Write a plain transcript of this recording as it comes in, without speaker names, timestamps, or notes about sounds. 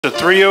to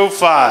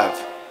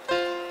 305.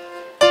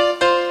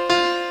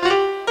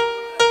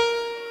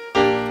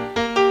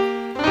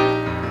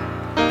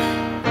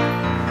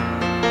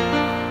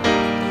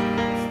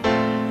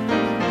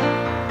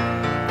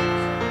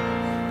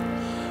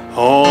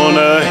 On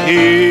a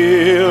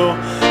hill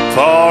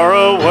far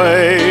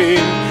away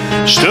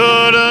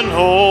stood an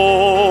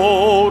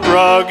old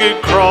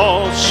rugged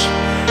cross,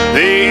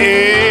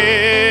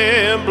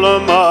 the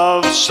emblem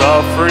of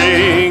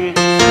suffering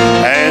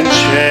and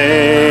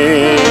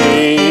shame.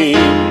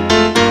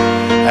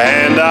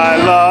 And I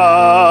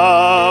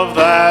love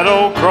that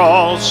old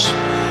cross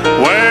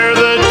where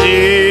the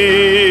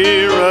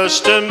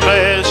dearest and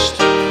best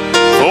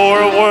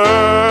for a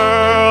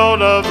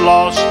world of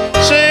lost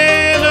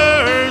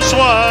sinners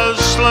was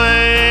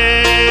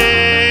slain.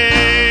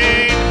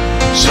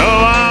 So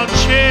I'll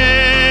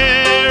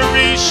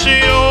cherish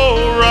the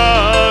old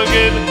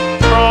rugged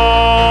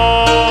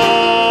cross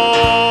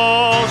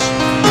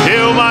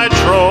till my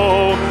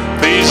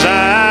trophies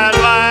at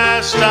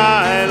last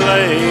I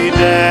lay down.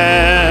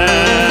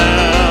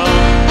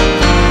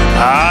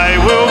 I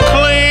will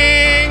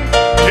cling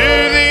to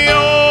the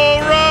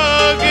old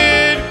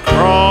rugged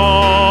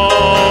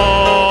cross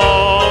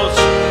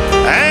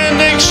and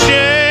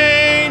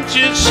exchange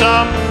it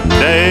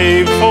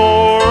someday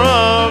for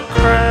a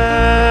crown.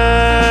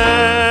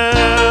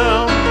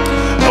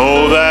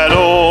 Oh, that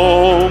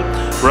old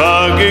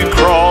rugged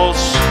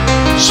cross,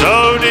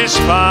 so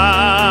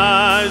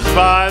despised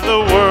by the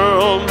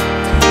world,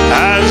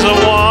 as a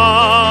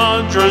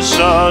wondrous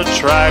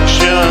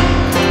attraction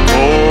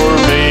for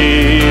me.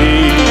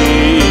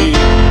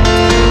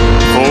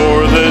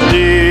 For the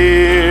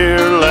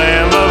dear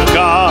Lamb of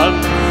God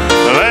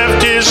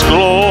left His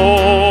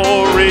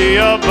glory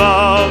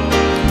above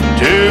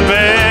to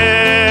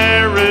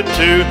bear it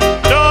to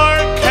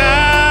dark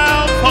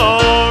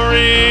Calvary.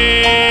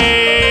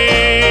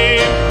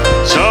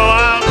 So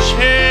I'll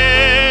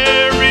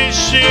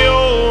cherish the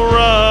old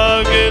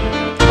rugged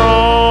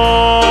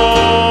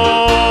cross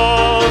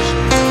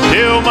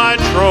till my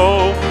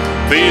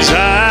trophies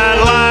at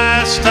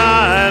last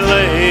I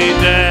lay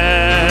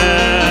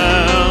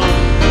down.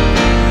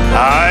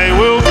 I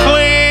will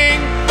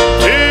cling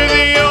to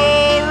the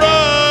old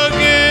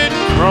rugged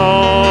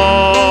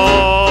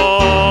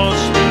cross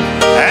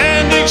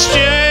and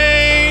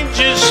exchange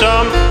it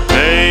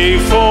someday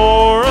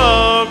for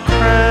a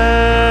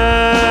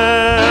crown.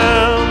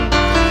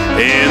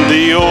 In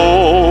the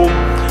old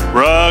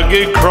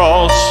rugged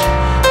cross,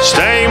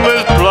 stained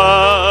with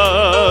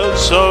blood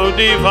so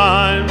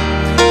divine,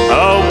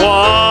 a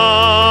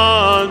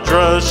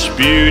wondrous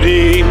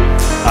beauty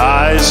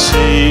I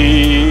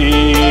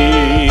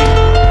see.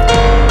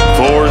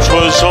 For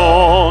 'twas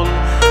on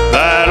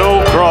that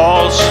old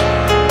cross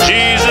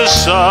Jesus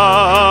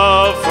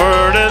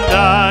suffered and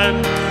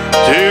died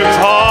to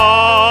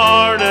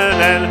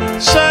pardon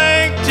and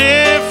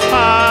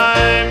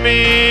sanctify me.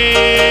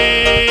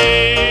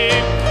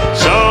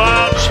 So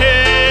I'll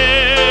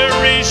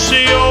cherish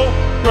the old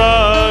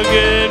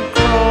rugged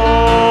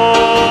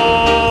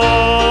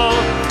cross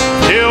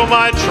till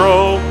my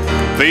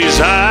trophies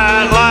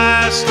at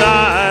last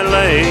I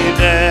lay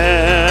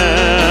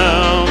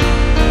down.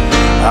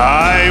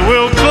 I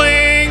will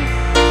cling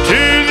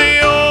to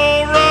the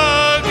old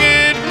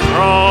rugged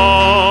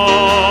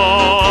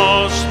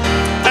cross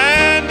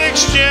and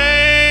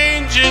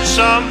exchange it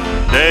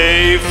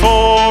someday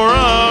for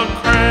a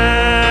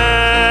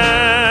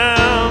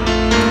crown.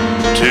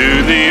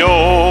 To the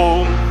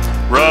old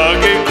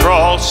rugged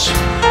cross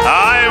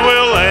I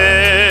will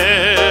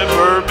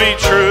ever be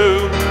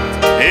true,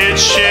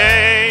 its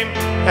shame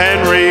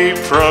and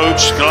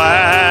reproach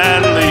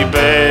gladly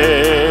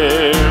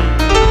bear.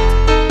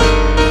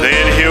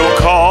 Then He'll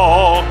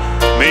call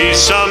me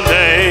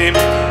someday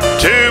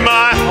to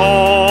my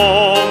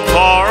home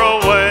far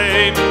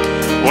away,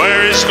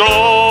 where His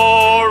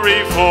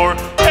glory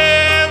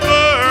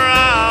forever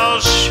I'll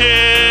share.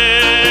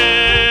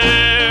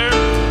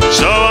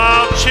 So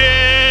I'll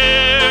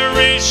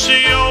cherish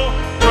the old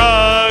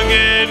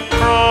rugged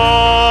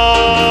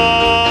cross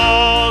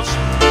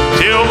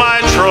till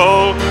my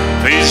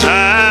trophies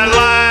at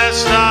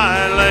last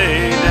I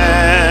lay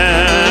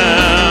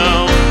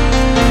down.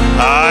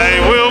 I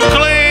will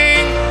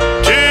cling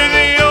to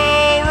the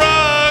old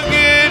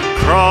rugged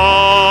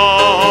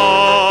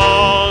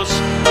cross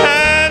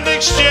and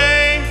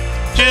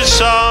exchange it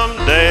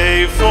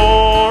someday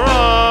for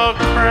a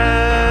crown.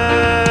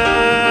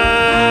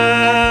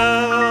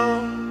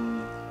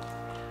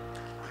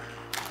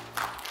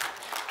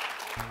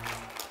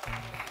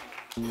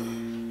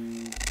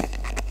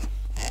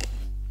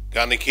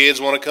 Got any kids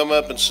want to come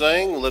up and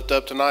sing? Lift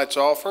up tonight's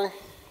offering.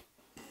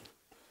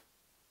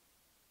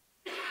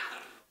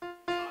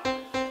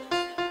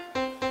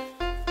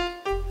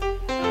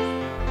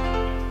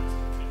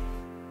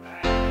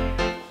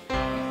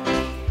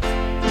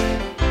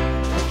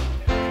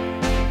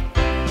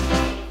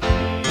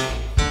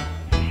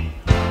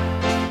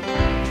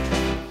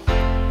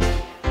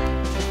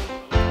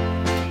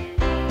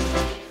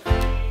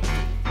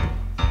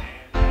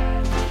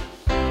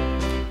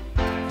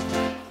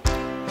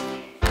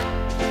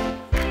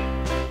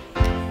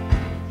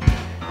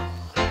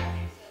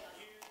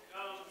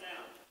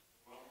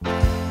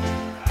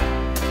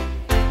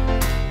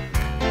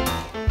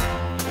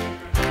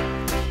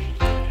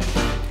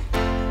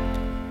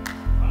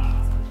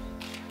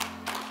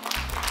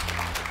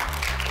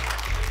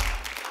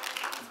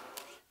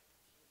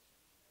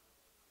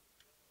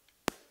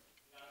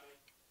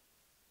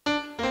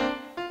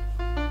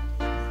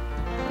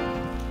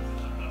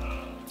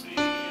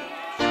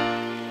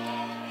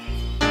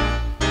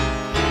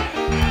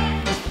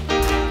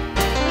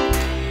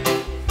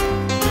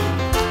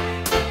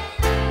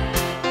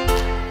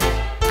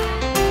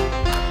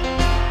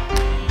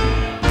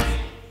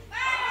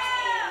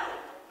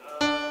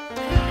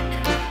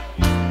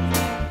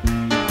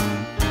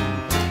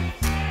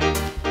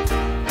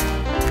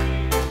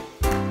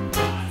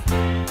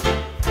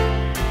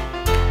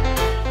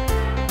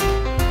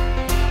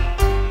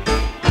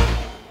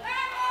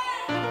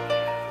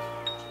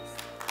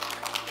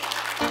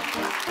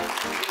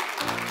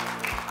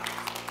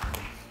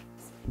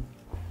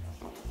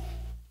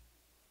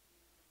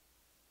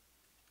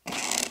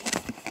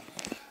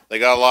 They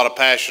got a lot of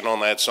passion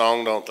on that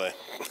song, don't they?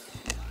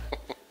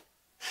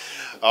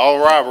 All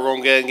right, we're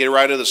going to go ahead and get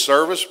right to the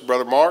service.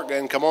 Brother Mark,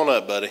 and come on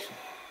up, buddy.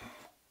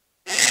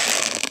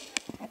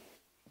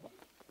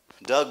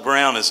 Doug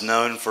Brown is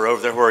known for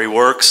over there where he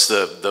works,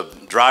 the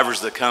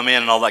drivers that come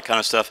in and all that kind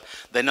of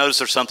stuff, they notice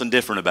there's something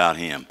different about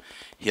him.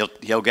 He'll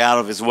go out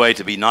of his way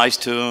to be nice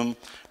to them,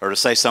 or to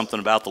say something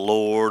about the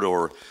Lord,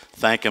 or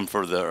thank him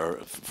for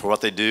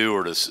what they do,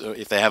 or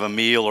if they have a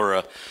meal or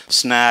a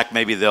snack,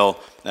 maybe they'll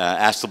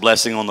ask the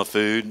blessing on the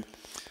food.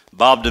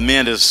 Bob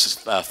DeMint is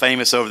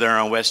famous over there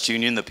on West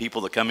Union. The people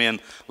that come in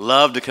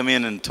love to come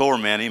in and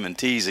torment him and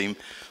tease him,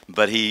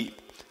 but he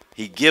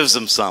gives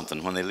them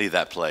something when they leave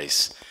that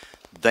place.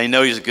 They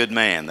know he's a good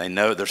man. They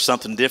know there's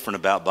something different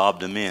about Bob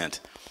DeMint.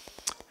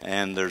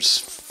 And there's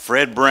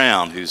Fred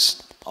Brown,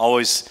 who's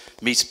always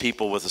meets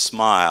people with a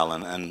smile,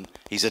 and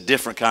he's a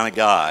different kind of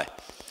guy.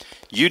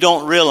 You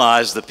don't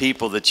realize the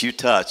people that you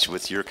touch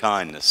with your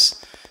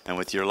kindness and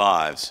with your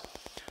lives.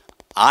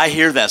 I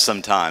hear that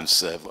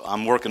sometimes.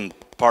 I'm working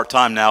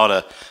part-time now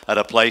at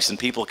a place, and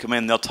people come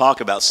in, they'll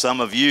talk about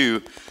some of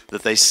you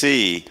that they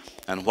see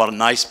and what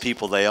nice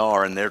people they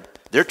are, and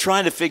they're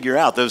trying to figure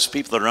out, those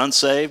people that are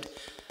unsaved,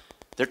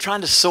 they're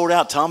trying to sort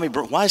out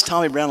why is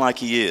Tommy Brown like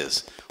he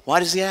is? Why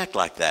does he act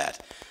like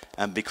that?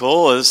 And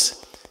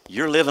because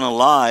you're living a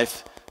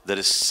life that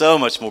is so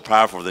much more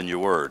powerful than your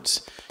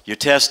words. Your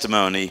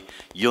testimony,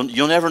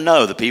 you'll never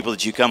know the people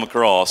that you come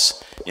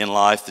across in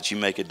life that you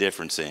make a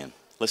difference in.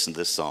 Listen to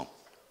this song.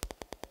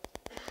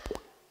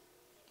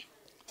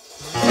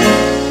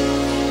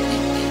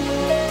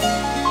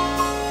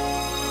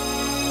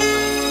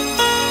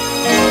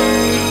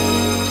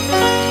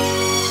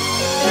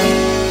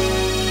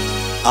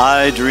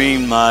 I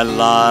dreamed my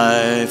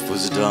life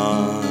was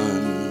done,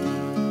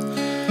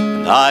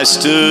 and I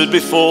stood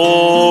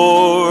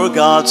before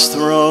God's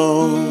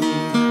throne.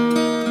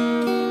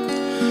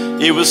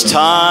 It was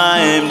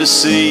time to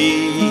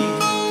see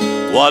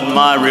what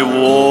my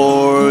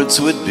rewards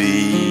would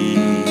be.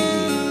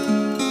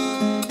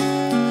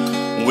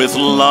 With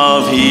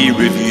love he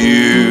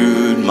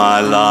reviewed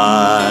my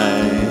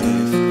life,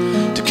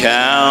 to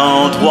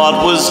count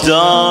what was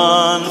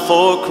done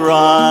for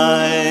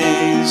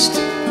Christ.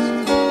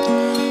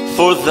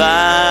 For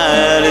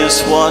that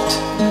is what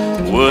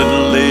would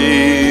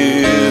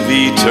live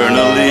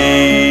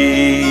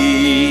eternally.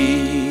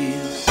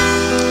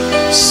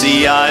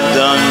 See, I'd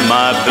done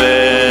my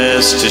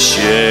best to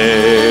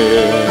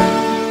share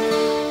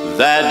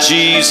that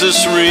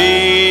Jesus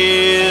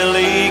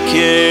really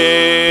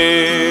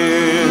cares.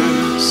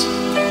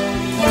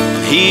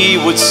 He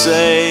would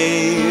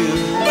save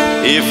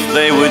if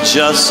they would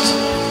just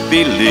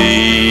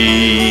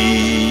believe.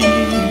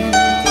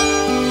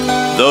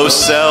 Though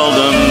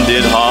seldom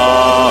did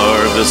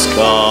harvest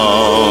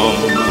come,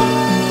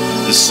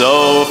 and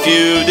so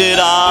few did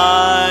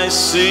I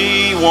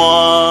see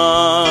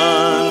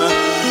one,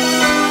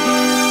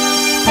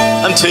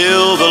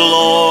 until the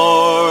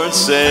Lord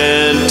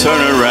said,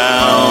 turn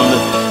around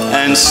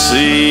and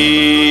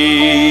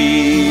see.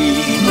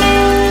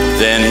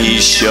 Then he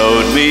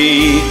showed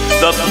me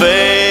the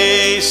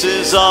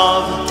faces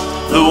of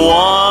the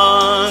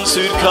ones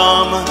who'd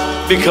come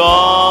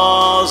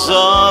because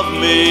of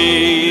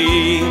me.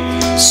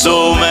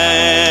 So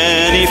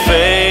many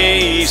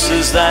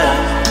faces that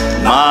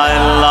my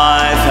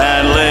life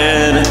had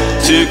led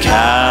to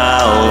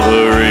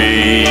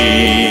Calvary.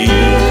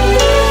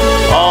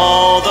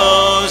 All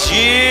those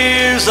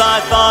years I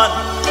thought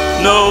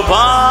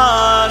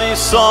nobody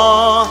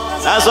saw,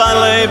 as I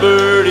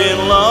labored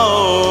in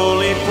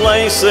lowly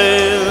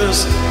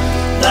places.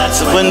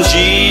 That's when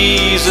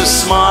Jesus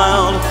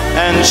smiled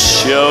and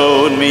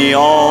showed me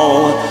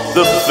all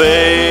the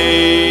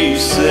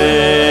faces.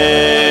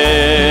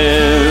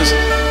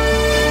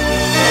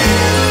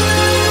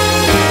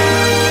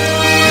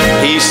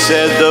 He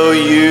said, though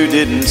you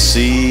didn't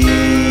see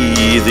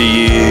the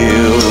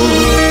yield,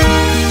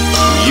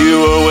 you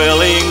were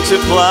willing to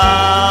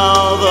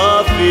plow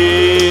the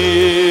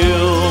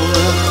field,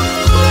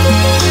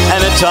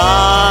 and at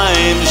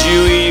times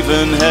you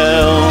even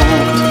helped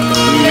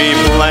me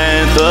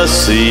plant the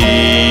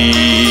seed.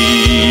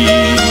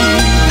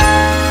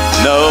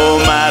 No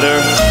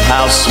matter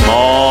how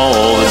small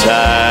the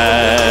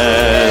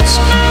task,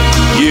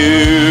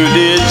 you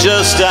did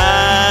just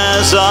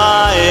as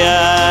I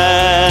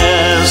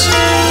asked.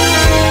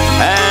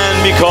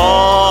 And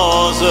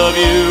because of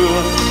you,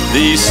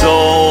 these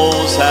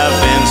souls have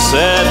been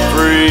set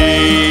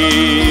free.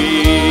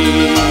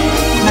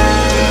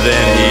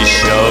 Then he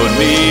showed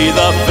me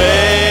the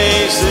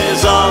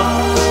faces of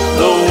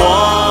the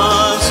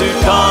ones who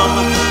come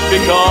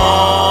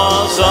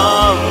because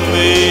of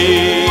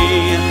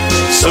me.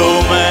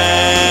 So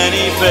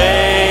many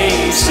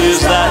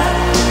faces that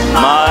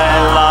my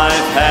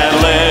life had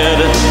led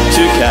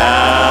to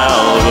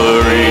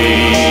Calvary.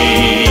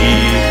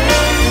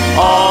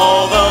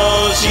 All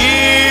those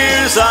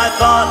years I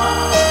thought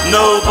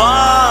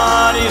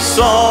nobody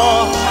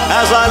saw,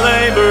 as I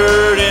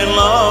labored in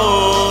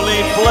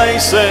lowly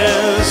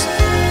places.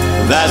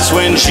 That's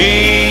when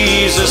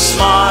Jesus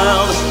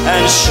smiled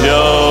and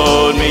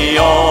showed me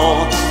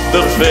all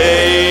the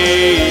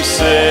faces.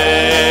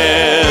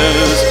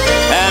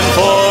 And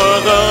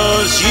for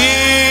those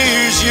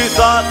years you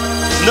thought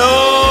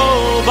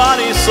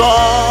nobody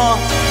saw,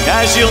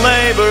 as you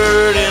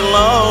labored in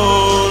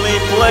lonely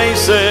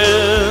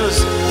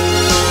places,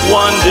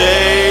 one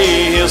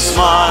day He'll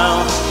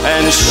smile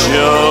and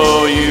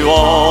show you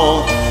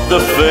all the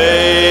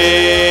faces,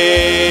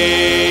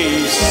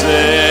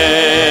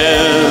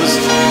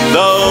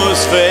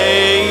 those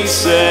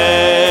faces.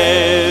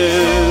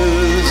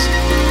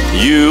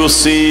 You'll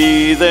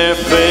see their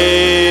faces.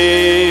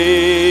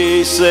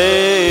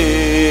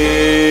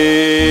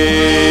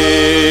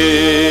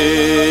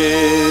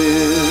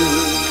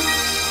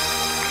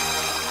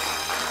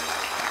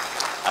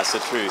 That's the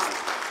truth.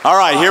 All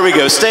right, here we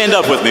go. Stand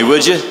up with me,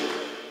 would you?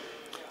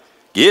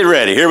 Get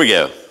ready. Here we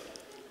go.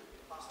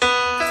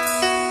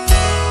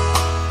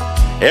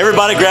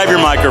 Everybody grab your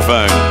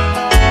microphone.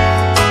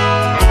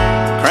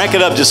 Crank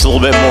it up just a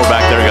little bit more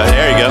back there.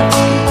 There you go.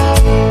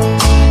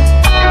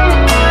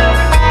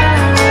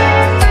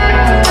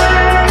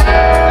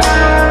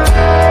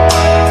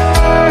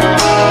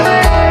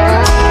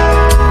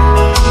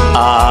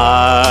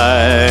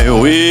 I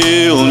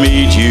will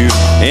meet you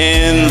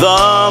in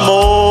the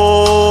morning,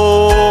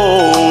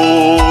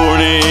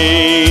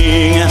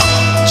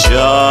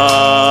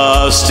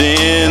 just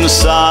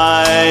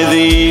inside the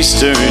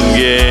eastern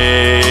gate.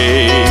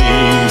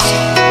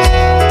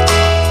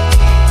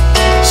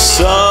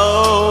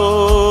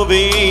 So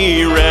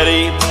be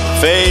ready,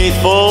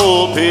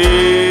 faithful pilgrim,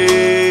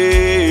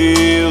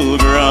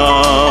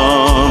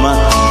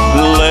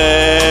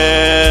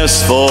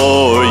 lest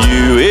for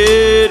you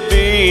it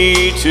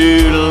be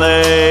too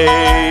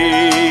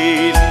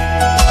late.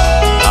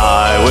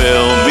 I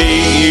will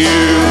meet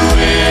you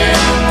in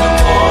the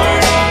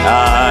morning.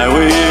 I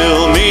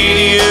will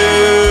meet you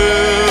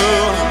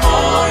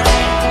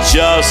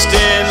just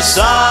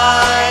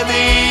inside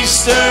the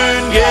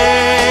eastern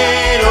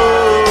gate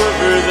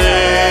over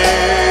there.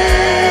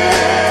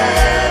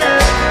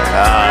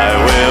 I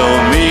will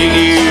meet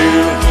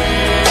you.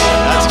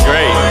 That's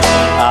great.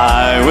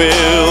 I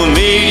will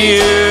meet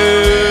you.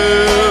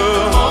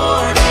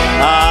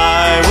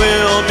 I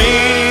will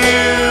meet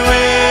you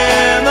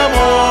in the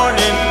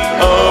morning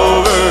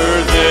over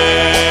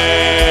there.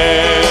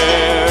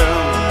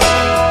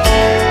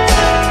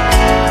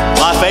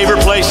 My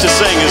favorite place to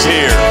sing is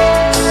here.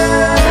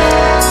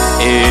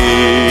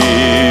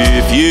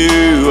 If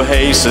you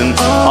hasten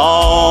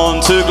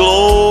on to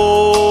glory,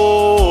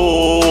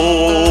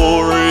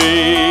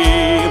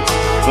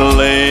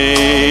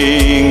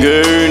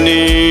 linger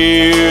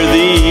near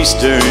the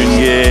eastern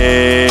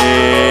gate.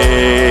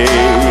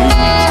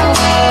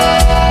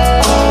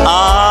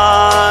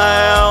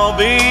 I'll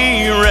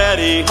be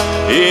ready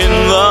in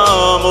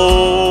the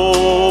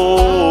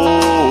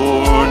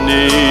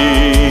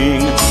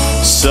morning,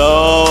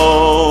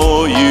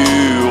 so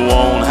you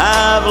won't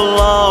have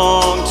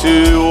long to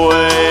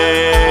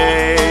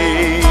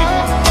wait.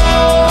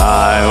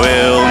 I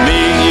will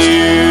meet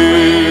you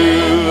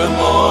in the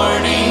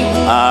morning.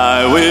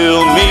 I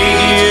will meet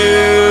you,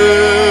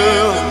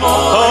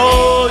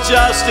 oh,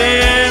 just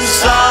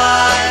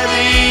inside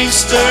the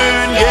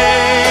eastern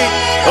gate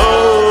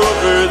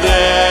over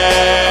there.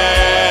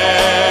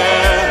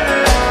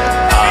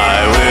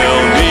 I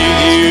will meet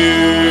you.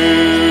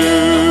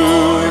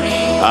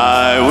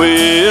 I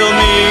will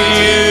meet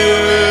you.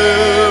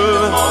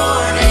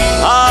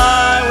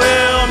 I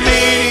will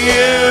meet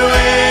you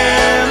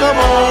in the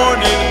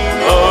morning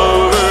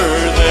over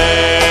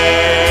there.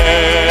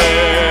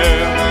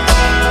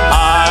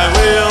 I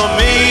will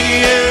meet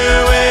you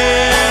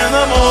in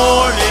the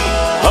morning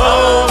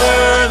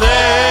over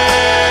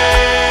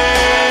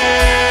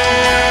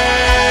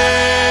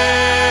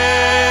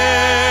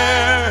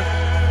there.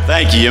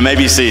 Thank you. You may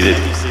be seated.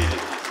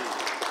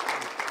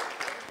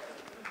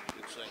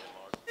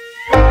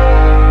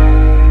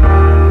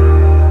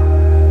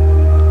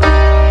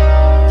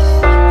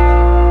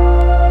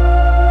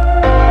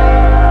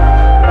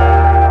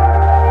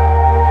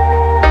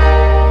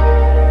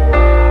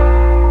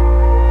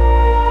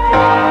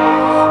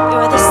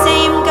 You're the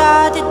same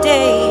God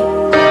today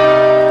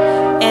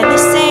and the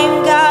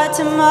same God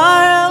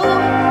tomorrow.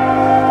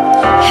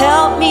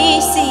 Help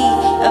me see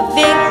a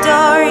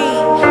victory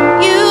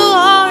you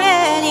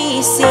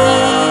already see.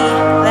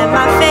 Let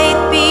my faith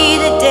be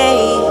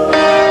today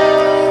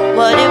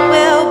what it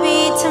will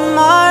be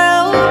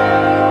tomorrow.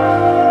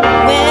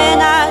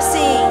 When I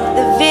sing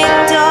the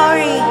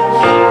victory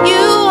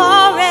you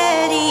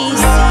already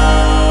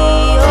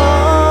see.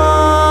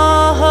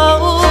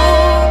 Oh,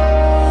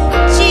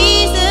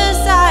 Jesus,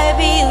 I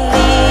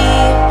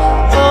believe.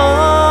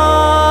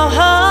 Oh,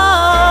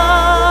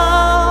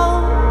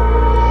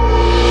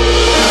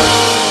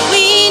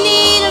 we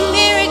need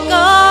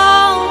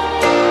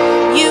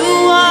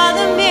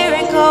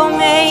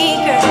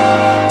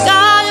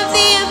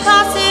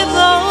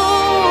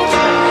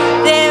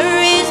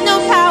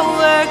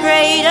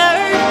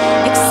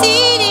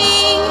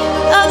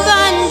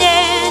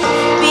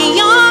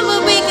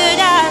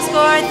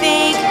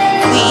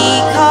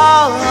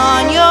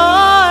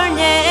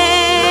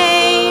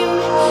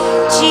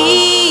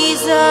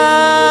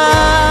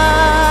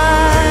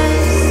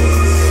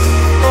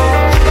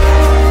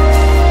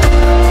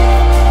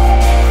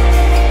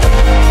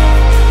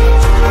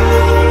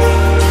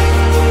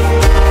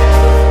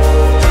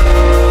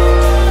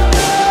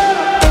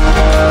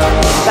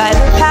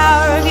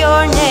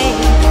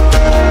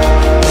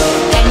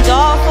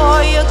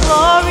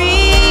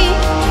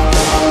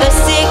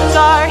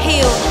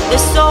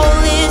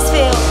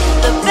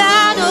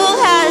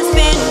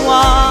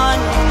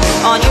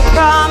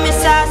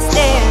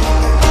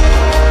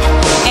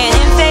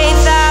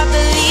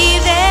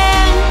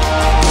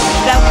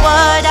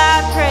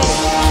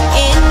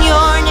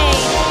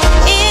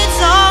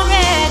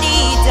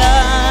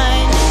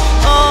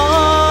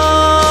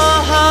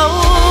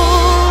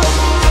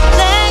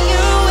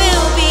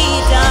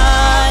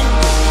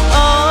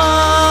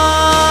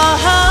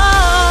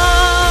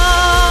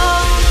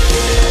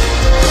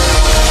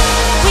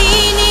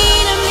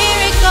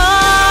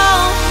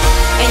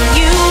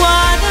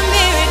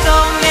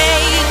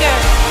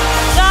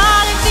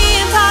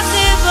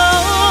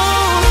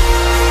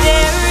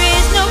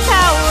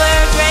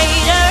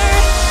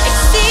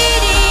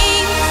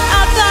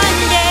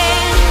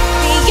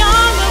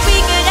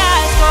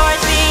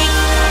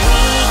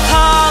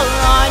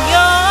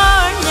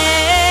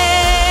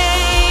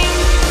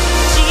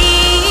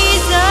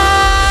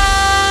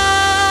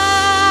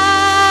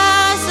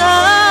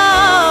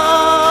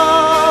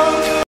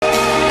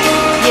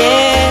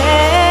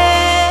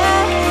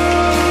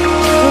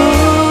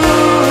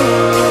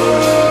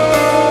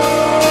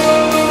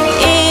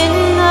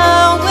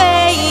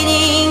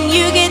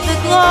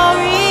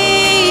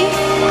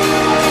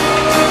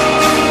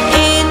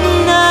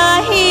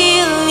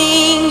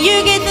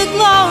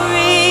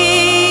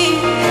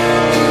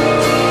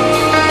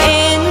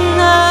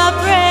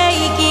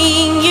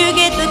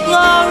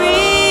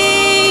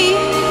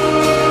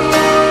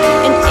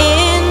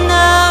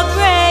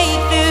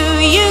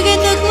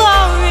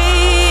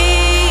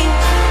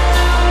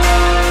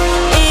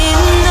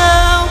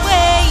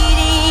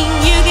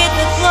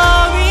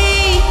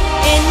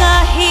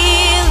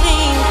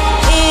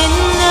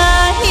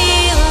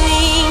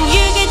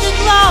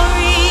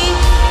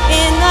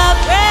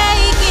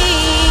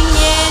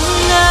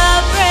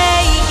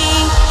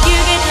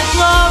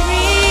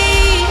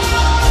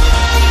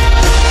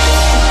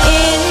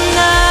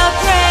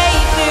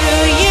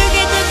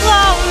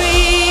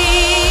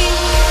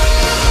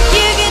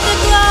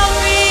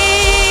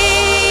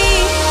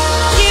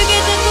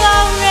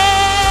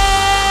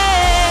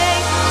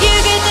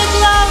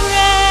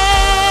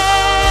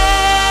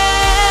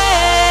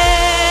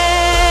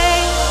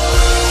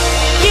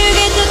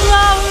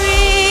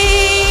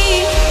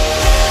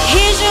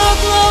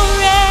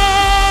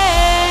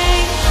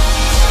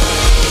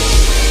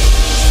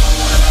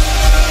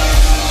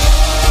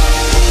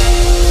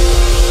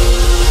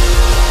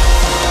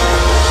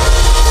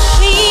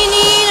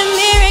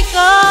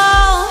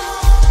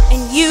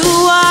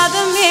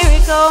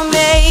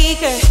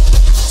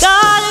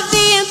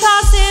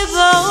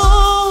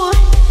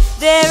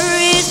There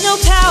is no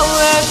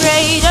power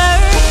greater,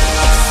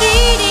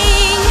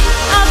 exceeding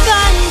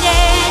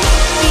abundant,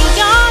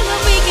 beyond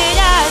what we could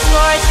ask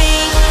or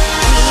think.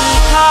 We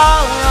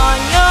call on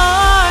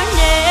your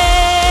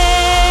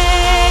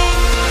name.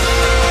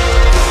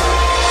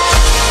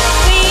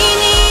 We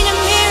need a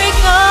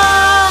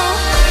miracle,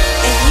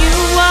 and you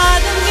are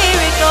the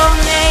miracle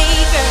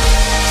maker.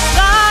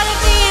 God of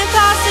the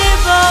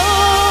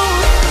impossible,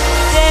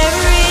 there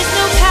is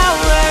no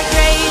power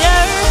greater,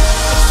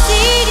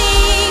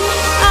 exceeding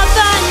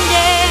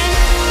abundant,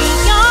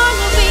 beyond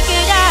what we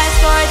could ask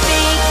or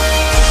think.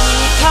 We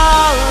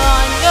call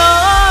on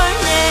your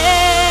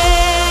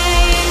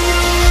name.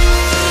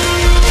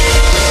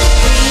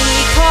 We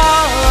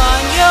call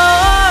on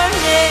your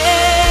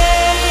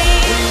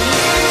name.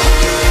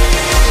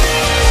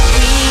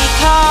 We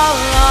call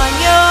on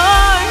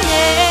your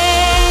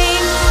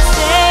name.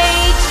 Say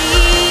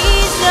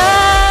Jesus.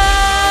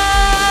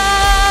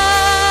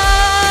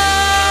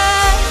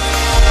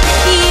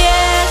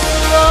 Yes,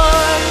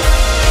 Lord.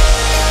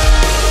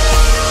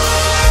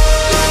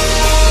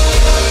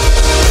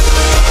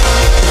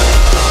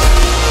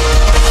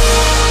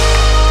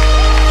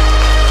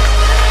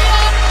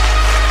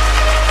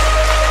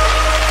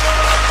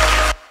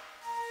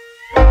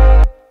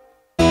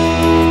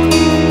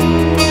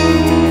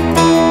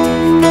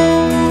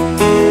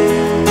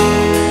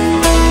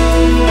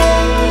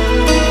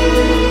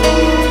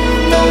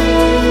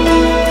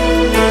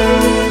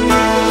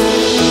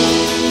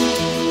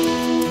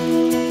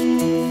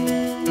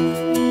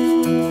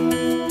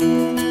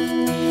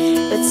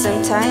 But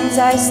sometimes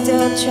I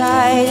still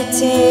try to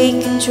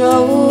take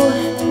control,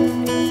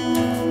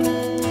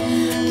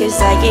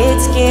 'cause I get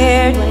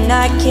scared when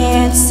I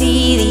can't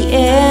see the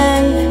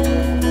end.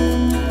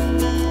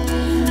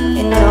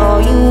 And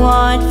all you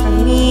want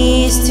from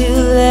me is to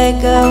let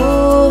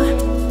go.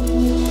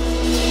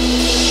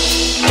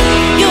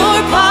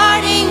 Your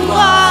parting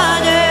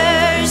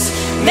waters,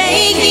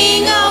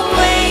 making a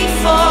way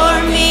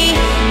for me.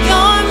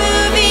 You're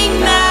moving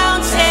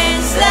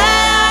mountains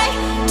that I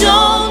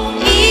don't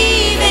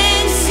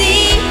even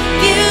see.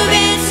 You've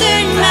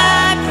answered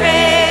my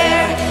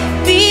prayer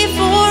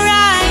before I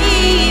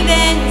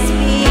even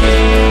speak.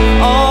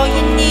 All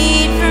you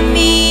need for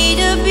me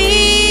to be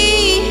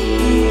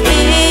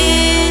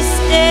is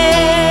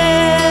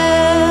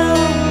still.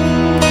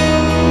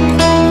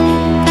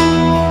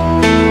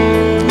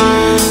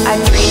 I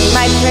bring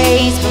my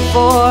praise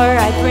before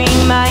I bring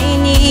my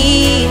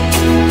need,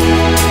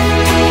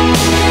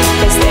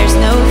 'cause there's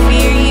no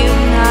fear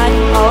you've not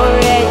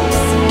already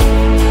seen.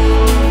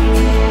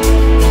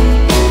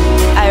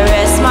 I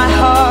rest my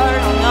heart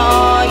on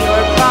all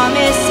your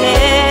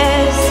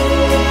promises,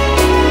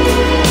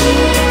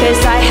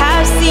 'cause I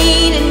have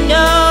seen and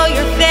know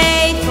your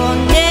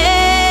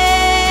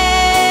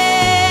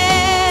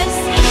faithfulness.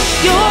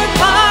 Your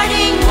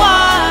parting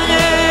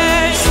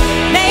waters,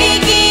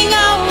 making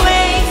a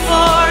way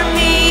for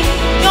me.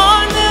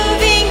 You're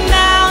moving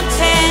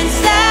mountains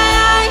that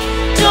I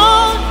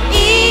don't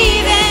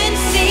even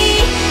see.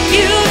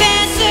 You've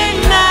answered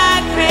my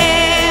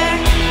prayer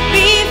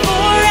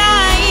before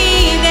I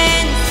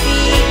even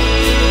speak.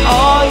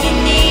 All you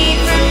need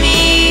for me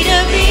to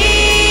be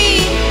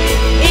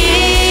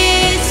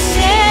is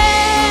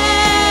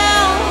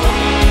still.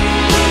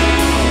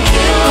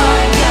 You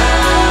are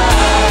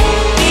God.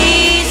 Be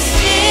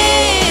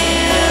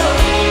still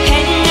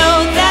and know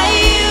that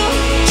you,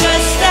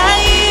 just that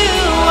you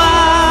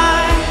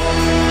are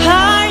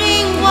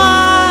parting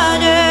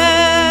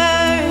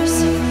waters.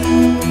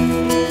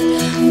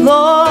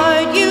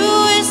 Lord, you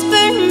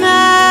whispered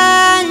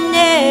my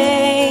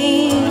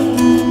name.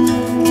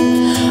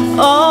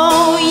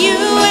 Oh, you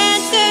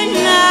answered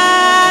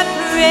my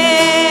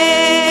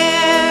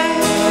prayer.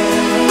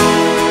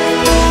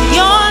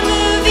 You're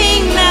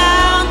moving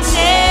mountains.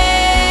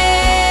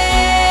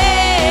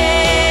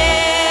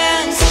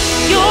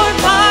 You're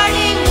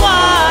parting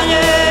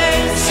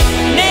waters,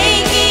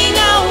 making a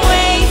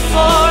way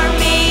for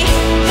me.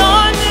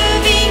 You're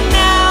moving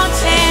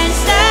mountains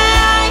that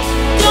I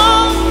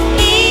don't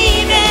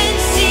even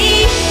see.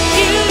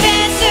 You've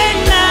answered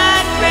my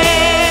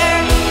prayer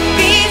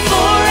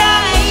before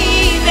I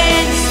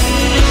even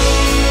speak.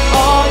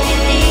 All you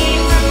need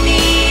for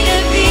me to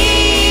be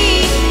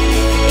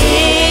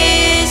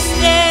is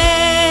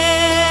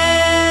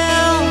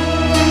still.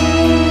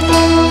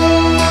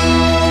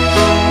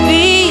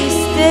 Be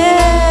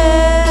still.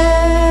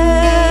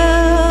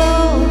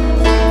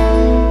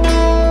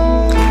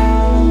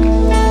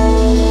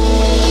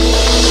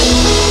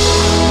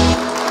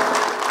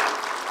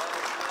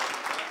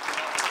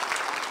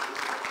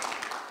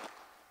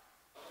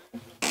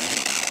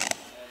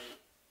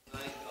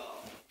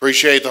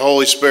 Appreciate the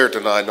Holy Spirit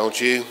tonight, don't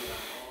you?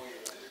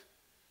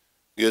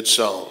 Good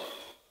song.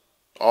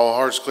 All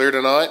hearts clear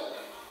tonight?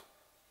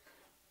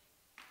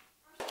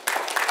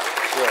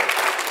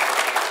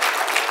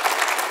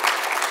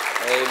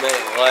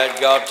 Amen. Glad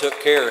God took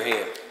care of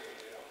him,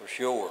 for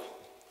sure.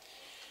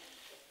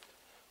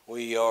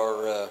 We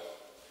are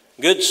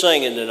good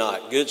singing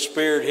tonight. Good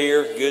spirit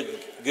here. Good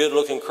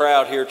good-looking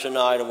crowd here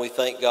tonight, and we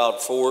thank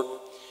God for it.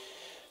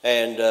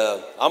 And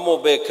I'm going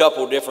to be a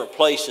couple different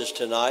places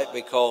tonight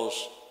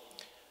because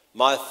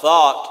my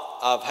thought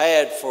I've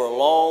had for a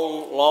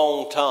long,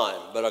 long time,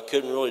 but I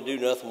couldn't really do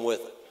nothing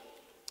with it.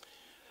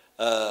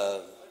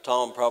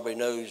 Tom probably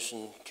knows,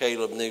 and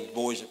Caleb and the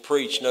boys that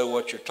preach know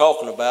what you're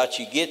talking about.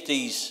 You get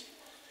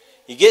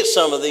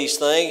some of these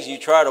things, you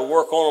try to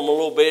work on them a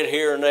little bit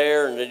here and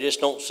there, and they just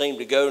don't seem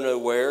to go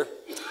nowhere.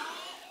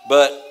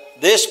 But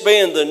this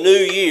being the new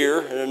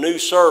year and a new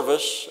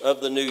service of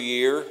the new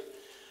year,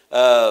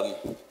 I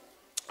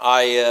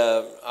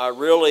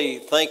really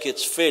think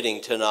it's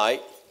fitting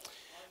tonight.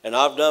 And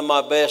I've done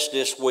my best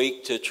this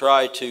week to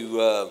try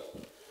to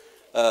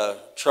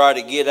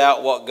get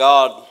out what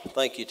God,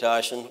 thank you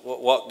Tyson,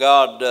 what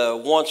God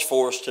wants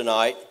for us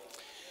tonight.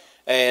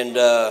 And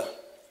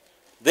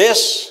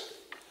this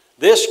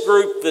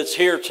group that's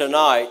here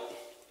tonight,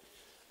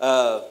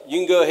 you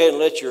can go ahead and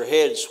let your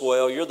head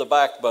swell. You're the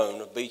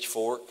backbone of Beech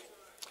Fork.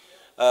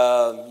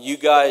 You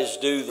guys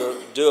do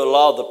a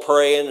lot of the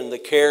praying and the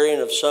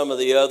carrying of some of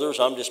the others.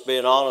 I'm just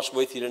being honest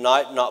with you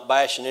tonight, not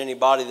bashing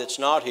anybody that's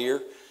not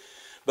here.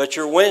 But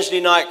your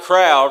Wednesday night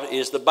crowd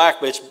is the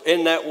backbone. It's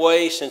been that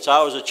way since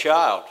I was a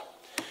child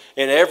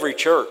in every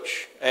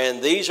church.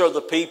 And these are the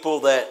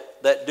people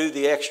that do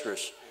the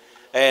extras.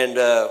 And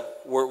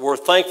we're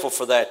thankful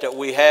for that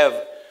we have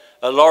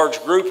a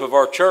large group of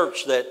our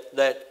church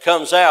that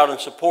comes out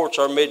and supports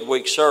our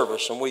midweek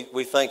service. And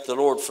we thank the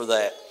Lord for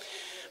that.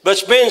 But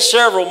it's been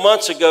several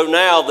months ago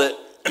now that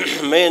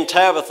me and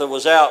Tabitha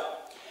was out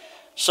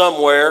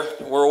somewhere.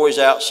 We're always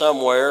out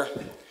somewhere.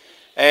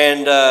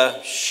 And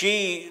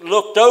she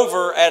looked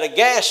over at a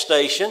gas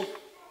station,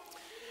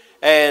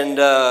 and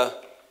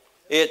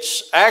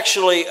it's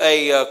actually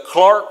a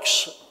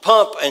Clark's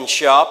Pump and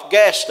Shop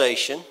gas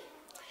station.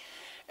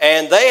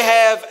 And they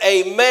have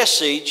a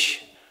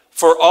message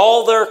for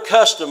all their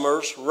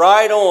customers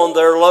right on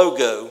their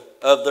logo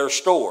of their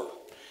store.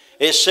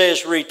 It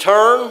says,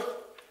 return,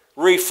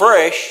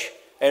 refresh,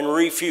 and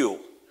refuel.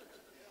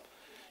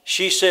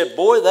 She said,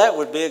 boy, that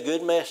would be a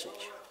good message.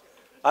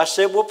 I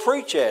said, well,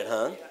 preach that,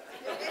 hon.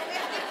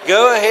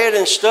 Go ahead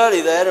and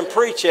study that and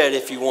preach that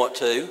if you want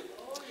to.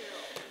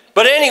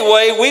 But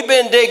anyway, we've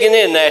been digging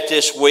in that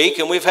this week,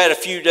 and we've had a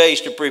few days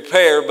to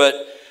prepare, but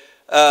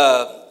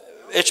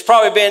it's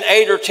probably been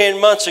 8 or 10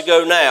 months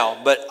ago now.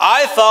 But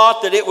I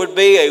thought that it would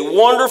be a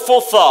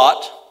wonderful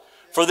thought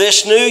for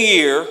this new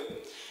year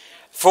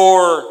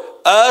for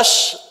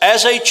us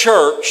as a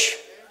church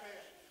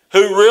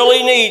who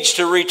really needs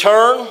to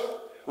return,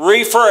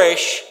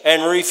 refresh,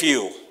 and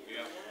refuel.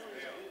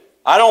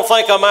 I don't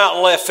think I'm out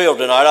in left field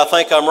tonight. I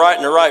think I'm right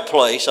in the right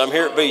place. I'm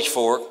here at Beech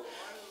Fork.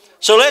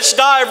 So let's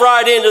dive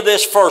right into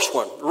this first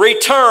one.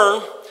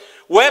 Return.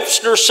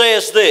 Webster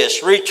says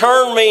this.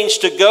 Return means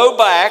to go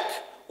back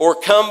or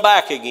come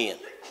back again.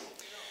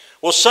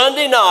 Well,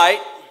 Sunday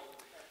night,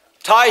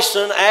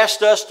 Tyson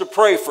asked us to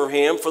pray for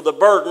him for the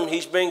burden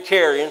he's been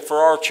carrying for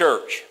our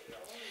church.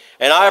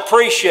 And I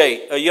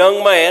appreciate a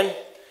young man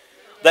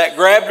that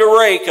grabbed a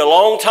rake a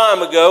long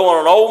time ago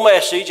on an old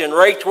message and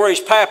raked where his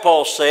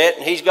papaw sat,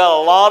 and he's got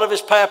a lot of his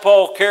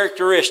papaw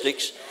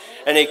characteristics,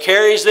 and he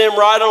carries them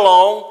right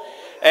along,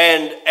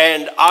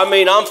 and I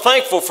mean, I'm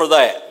thankful for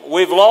that.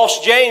 We've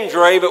lost James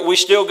Ray, but we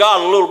still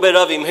got a little bit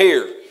of him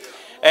here,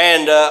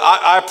 and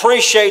I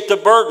appreciate the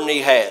burden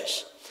he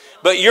has.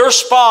 But you're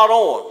spot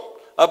on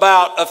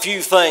about a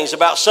few things,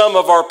 about some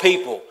of our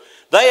people.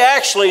 They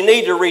actually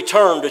need to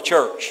return to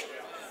church.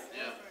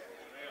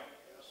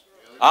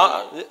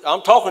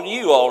 I'm talking to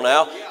you all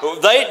now.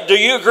 Do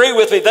you agree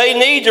with me? They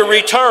need to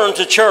return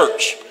to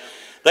church.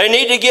 They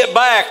need to get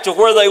back to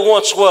where they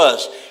once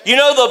was. You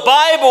know, the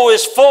Bible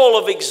is full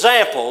of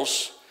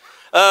examples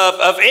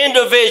of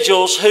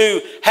individuals who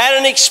had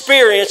an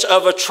experience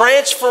of a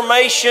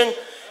transformation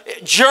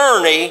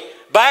journey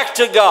back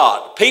to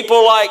God.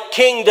 People like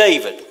King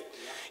David.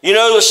 You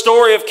know the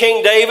story of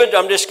King David?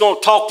 I'm just going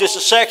to talk just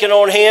a second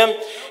on him.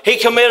 He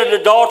committed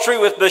adultery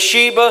with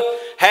Bathsheba,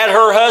 had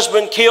her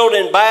husband killed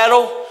in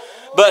battle.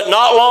 But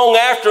not long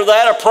after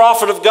that, a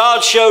prophet of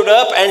God showed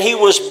up, and he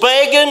was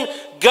begging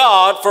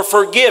God for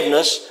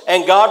forgiveness,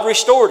 and God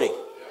restored him.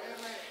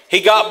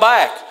 He got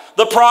back.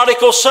 The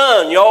prodigal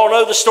son, you all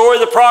know the story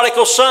of the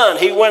prodigal son.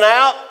 He went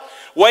out,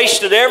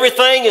 wasted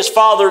everything his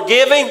father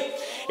gave him,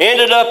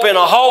 ended up in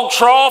a hog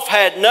trough,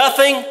 had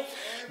nothing,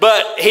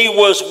 but he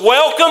was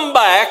welcomed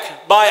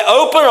back by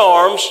open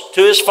arms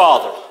to his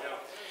father.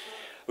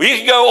 You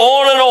could go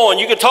on and on.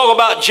 You could talk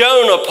about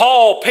Jonah,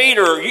 Paul,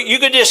 Peter. You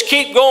could just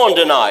keep going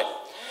tonight.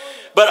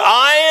 But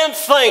I am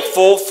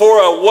thankful for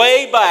a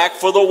way back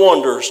for the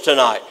wonders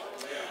tonight.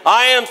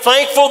 I am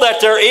thankful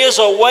that there is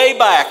a way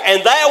back.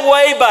 And that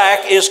way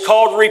back is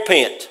called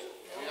repent.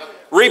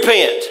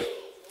 Repent.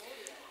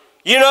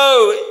 You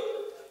know,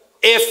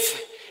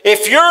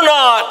 if you're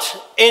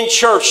not in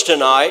church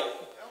tonight,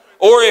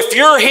 or if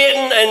you're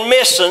hitting and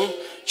missing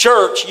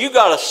church, you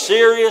got a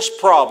serious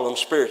problem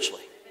spiritually.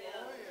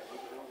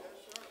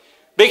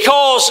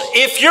 Because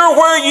if you're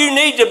where you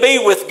need to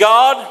be with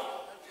God,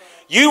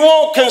 you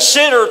won't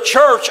consider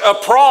church a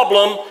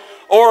problem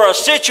or a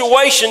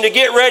situation to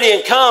get ready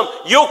and come.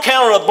 You'll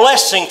count it a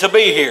blessing to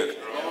be here.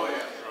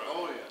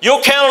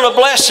 You'll count it a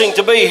blessing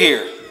to be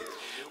here.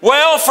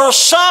 Well, for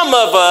some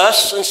of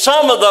us and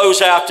some of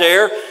those out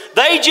there,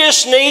 they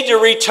just need to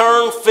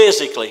return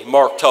physically,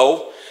 Mark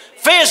told.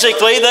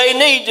 Physically, they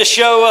need to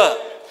show up.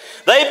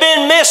 They've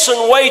been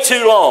missing way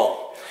too long.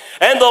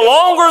 And the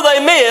longer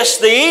they miss,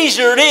 the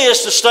easier it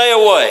is to stay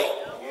away.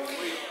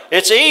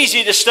 It's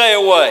easy to stay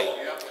away.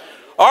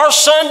 Our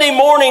Sunday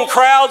morning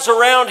crowds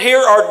around here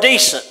are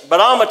decent, but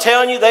I'm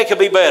telling you, they could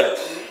be better.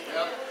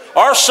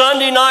 Our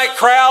Sunday night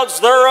crowds,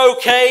 they're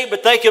okay,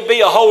 but they could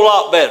be a whole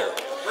lot better.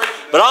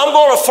 But I'm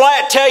going to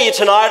flat tell you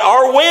tonight,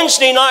 our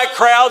Wednesday night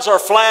crowds are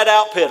flat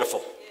out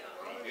pitiful.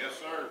 Yes,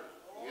 sir.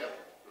 Yep.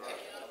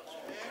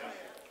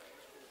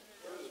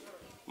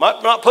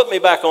 Might not put me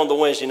back on the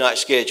Wednesday night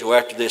schedule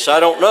after this, I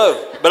don't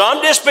know. But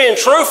I'm just being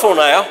truthful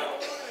now.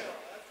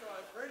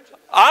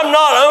 I'm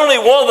not only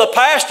one of the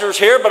pastors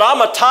here, but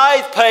I'm a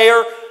tithe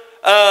payer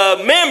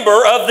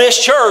member of this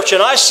church,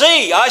 and I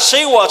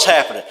see what's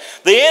happening.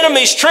 The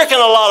enemy's tricking a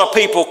lot of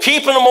people,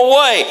 keeping them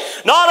away.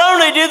 Not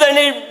only do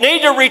they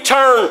need to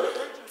return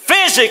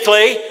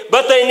physically,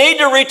 but they need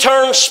to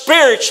return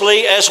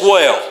spiritually as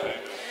well.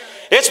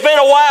 It's been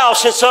a while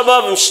since some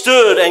of them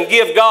stood and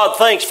give God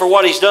thanks for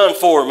what He's done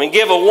for them and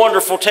give a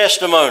wonderful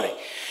testimony.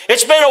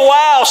 It's been a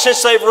while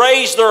since they've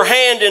raised their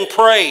hand in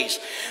praise.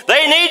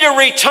 They need to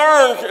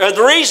return.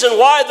 The reason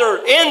why they're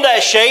in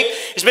that shape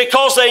is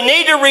because they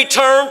need to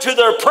return to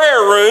their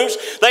prayer rooms.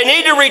 They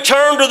need to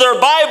return to their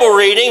Bible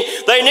reading.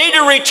 They need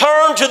to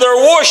return to their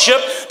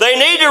worship. They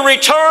need to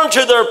return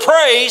to their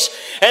praise.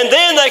 And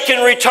then they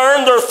can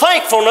return their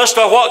thankfulness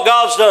to what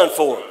God's done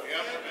for them.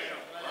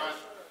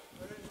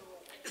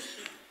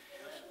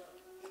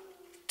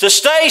 To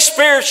stay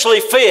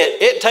spiritually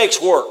fit, it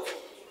takes work.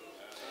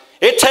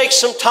 It takes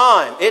some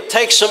time. It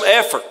takes some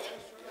effort.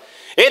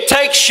 It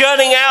takes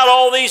shutting out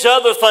all these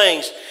other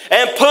things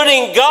and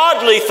putting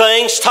godly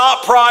things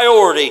top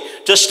priority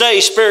to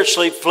stay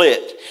spiritually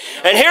fit.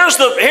 And here's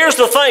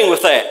the thing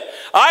with that.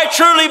 I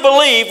truly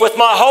believe with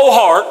my whole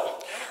heart,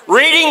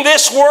 reading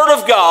this Word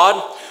of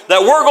God,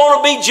 that we're going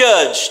to be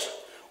judged.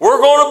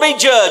 We're going to be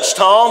judged,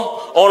 Tom,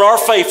 on our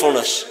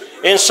faithfulness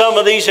in some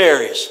of these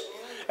areas.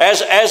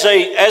 As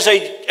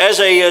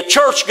a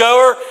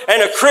churchgoer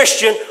and a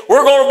Christian,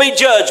 we're going to be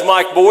judged,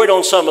 Mike Boyd,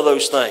 on some of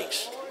those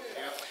things.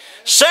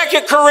 2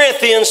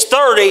 Corinthians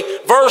 30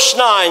 verse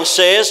 9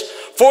 says,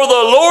 "For the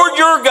Lord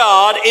your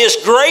God is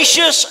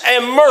gracious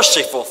and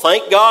merciful,"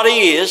 thank God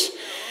He is,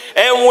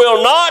 "and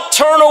will not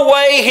turn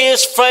away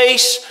His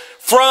face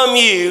from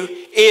you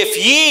if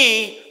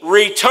ye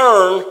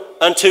return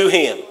unto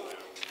Him."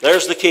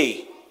 There's the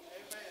key.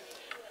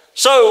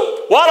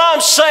 So what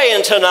I'm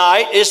saying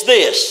tonight is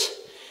this.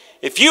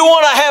 If you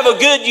want to have a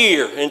good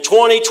year in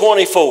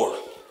 2024,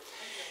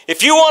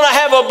 if you want to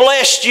have a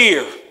blessed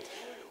year,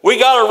 we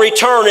got to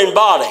return in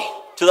body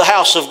to the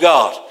house of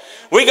God.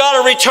 We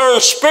got to return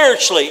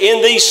spiritually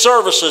in these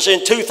services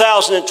in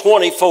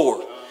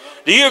 2024.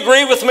 Do you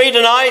agree with me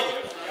tonight?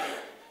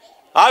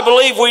 I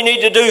believe we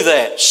need to do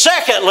that.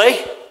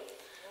 Secondly,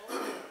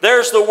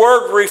 there's the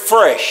word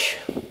refresh.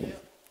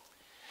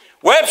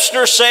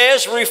 Webster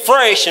says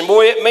refresh, and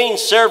boy, it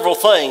means several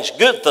things,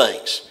 good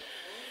things.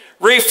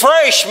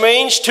 Refresh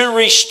means to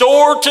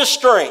restore to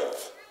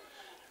strength,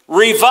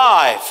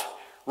 revive,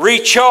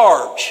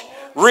 recharge,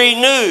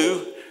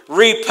 renew,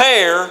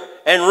 repair,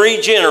 and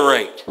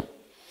regenerate.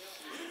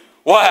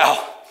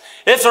 Wow.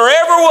 If there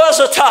ever was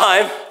a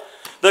time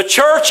the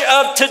church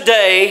of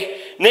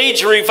today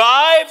needs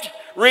revived,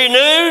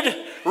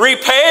 renewed,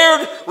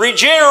 repaired,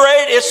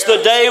 regenerate, it's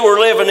the day we're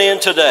living in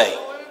today.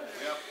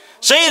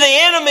 See, the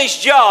enemy's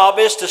job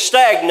is to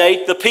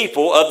stagnate the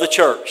people of the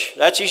church.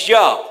 That's his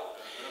job.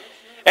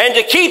 And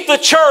to keep the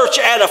church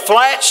at a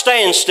flat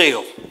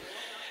standstill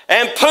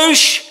and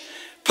push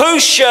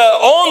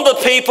on the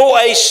people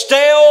a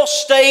stale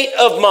state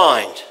of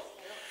mind.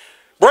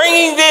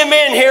 Bringing them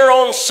in here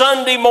on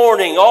Sunday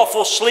morning,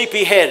 awful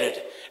sleepy-headed,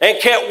 and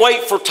can't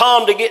wait for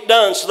Tom to get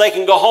done so they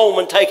can go home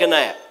and take a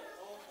nap.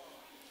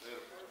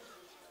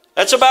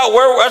 That's about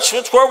where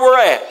we're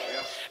at.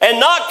 And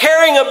not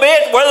caring a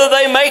bit whether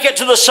they make it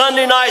to the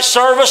Sunday night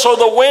service or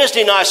the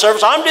Wednesday night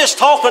service. I'm just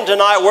talking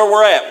tonight where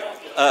we're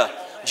at.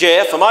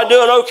 Jeff, am I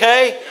doing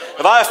okay?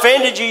 Have I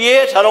offended you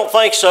yet? I don't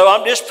think so.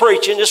 I'm just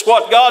preaching. Just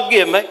what God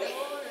give me.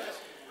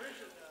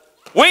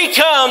 We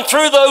come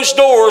through those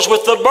doors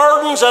with the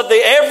burdens of the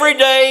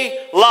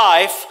everyday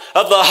life,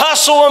 of the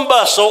hustle and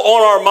bustle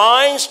on our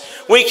minds.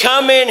 We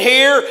come in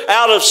here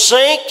out of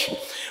sync.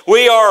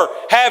 We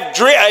have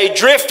a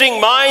drifting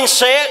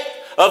mindset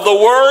of the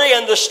worry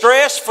and the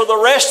stress for the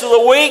rest of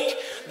the week.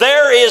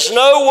 There is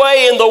no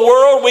way in the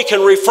world we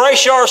can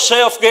refresh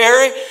ourselves,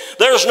 Gary.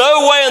 There's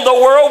no way in the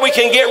world we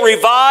can get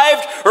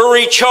revived or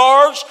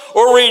recharged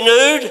or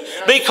renewed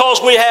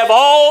because we have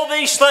all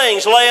these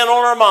things laying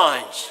on our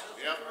minds.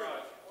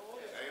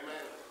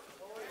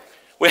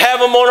 We have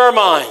them on our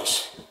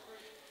minds.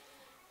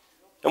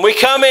 And we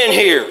come in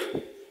here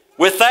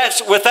with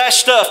that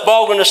stuff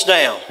bogging us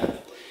down.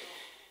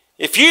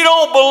 If you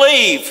don't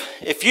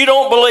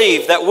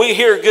believe that we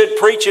hear good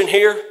preaching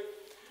here,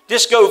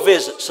 just go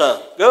visit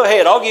some. Go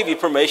ahead, I'll give you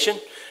permission.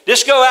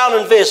 Just go out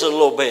and visit a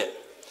little bit.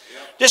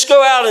 Just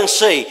go out and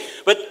see.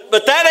 But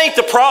that ain't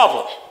the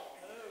problem.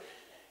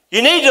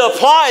 You need to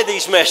apply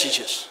these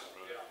messages.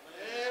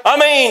 I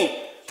mean,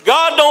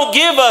 God don't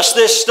give us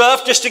this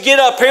stuff just to get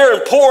up here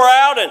and pour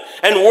out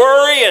and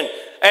worry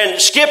and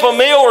skip a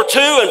meal or two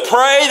and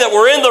pray that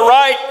we're in the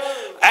right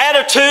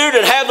attitude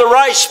and have the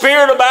right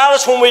spirit about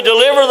us when we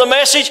deliver the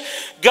message.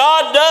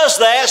 God does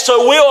that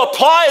so we'll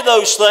apply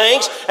those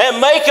things and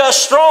make us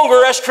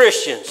stronger as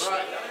Christians.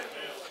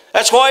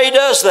 That's why He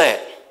does that.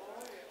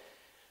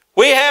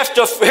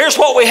 Here's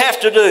what we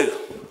have to do.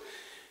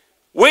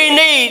 We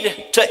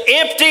need to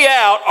empty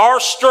out our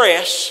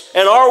stress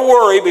and our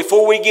worry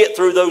before we get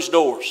through those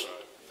doors.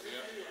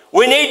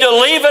 We need to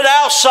leave it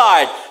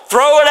outside.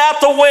 Throw it out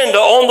the window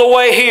on the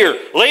way here.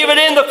 Leave it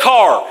in the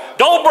car.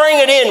 Don't bring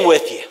it in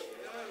with you.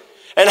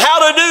 And how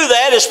to do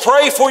that is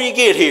pray before you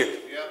get here.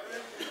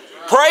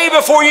 Pray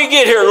before you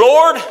get here.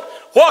 Lord,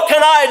 what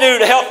can I do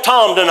to help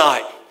Tom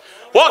tonight?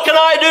 What can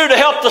I do to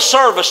help the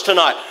service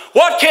tonight?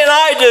 What can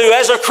I do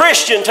as a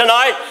Christian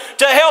tonight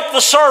to help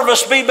the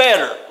service be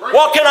better?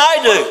 What can I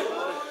do?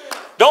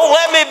 Don't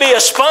let me be a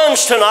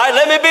sponge tonight.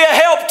 Let me be a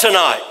help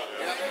tonight.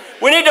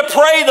 We need to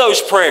pray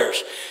those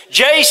prayers.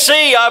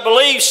 JC, I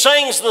believe,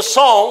 sings the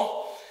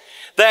song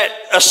that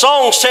a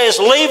song says,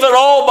 leave it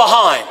all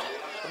behind.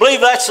 I believe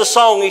that's the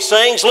song he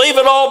sings, leave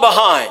it all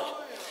behind.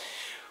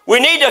 We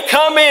need to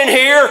come in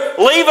here,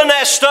 leaving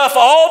that stuff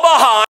all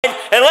behind,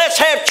 and let's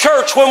have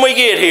church when we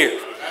get here.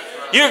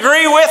 You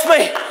agree with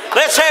me?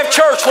 Let's have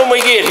church when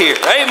we get here.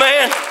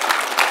 Amen.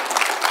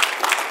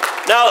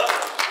 Now,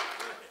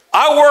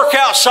 I work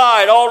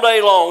outside all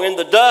day long in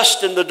the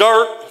dust and the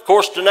dirt. Of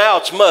course, now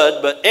it's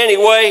mud, but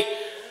anyway,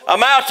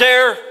 I'm out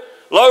there,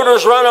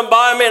 loaders running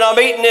by me, and I'm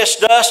eating this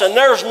dust, and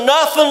there's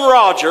nothing,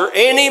 Roger,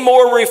 any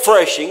more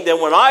refreshing than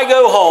when I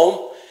go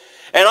home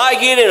and I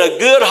get in a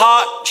good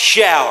hot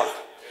shower.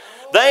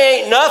 They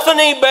ain't nothing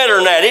any better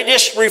than that. It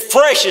just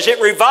refreshes, it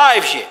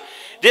revives you,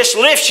 just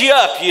lifts you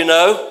up, you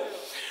know.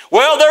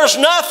 Well, there's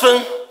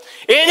nothing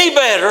any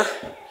better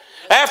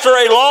after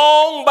a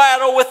long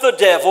battle with the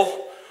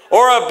devil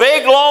or a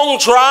big, long,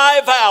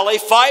 dry valley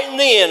fighting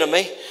the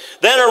enemy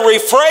than a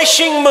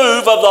refreshing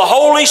move of the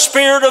Holy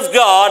Spirit of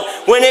God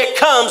when it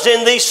comes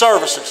in these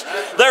services.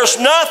 There's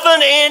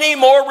nothing any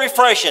more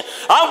refreshing.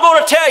 I'm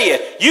going to tell you,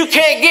 you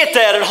can't get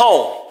that at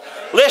home,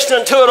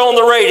 listening to it on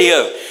the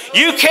radio.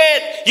 You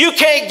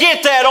can't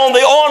get that on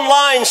the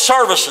online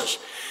services.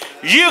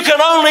 You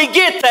can only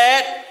get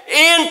that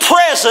in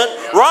present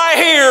right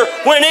here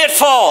when it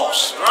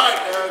falls.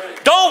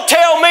 Don't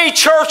tell me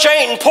church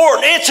ain't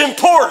important. It's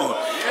important,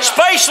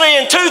 especially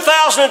in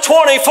 2024.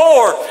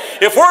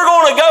 If we're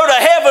going to go to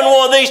heaven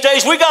one of these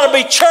days, we got to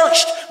be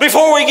churched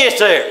before we get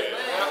there.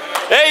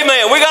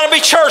 Amen. We got to be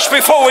churched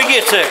before we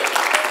get there.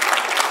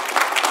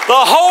 The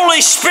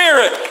Holy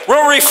Spirit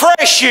will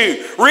refresh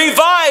you,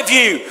 revive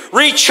you,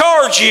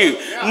 recharge you.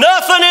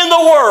 Nothing in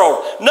the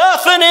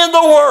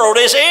world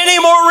is any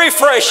more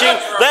refreshing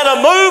than a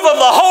move of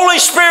the Holy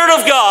Spirit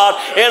of God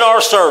in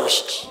our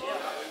services.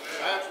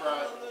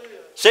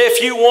 See,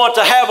 if you want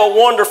to have a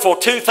wonderful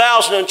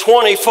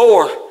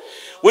 2024,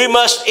 we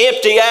must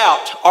empty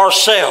out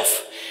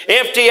ourselves.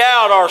 Empty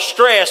out our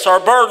stress, our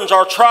burdens,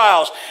 our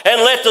trials,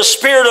 and let the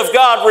Spirit of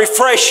God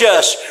refresh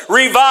us,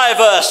 revive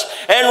us,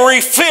 and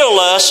refill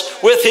us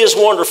with His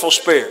wonderful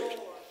Spirit.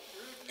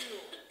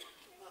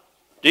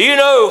 Do you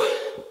know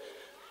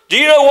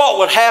what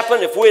would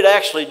happen if we'd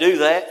actually do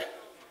that?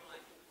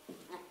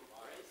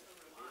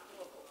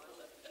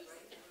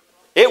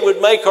 It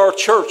would make our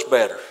church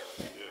better.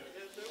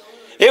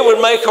 It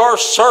would make our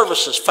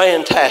services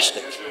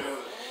fantastic.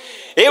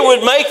 It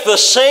would make the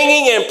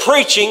singing and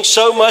preaching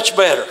so much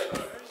better.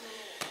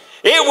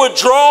 It would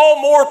draw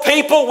more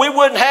people. We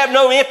wouldn't have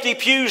no empty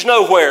pews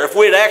nowhere if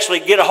we'd actually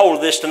get a hold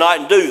of this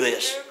tonight and do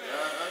this.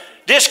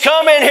 Just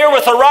come in here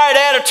with the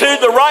right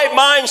attitude, the right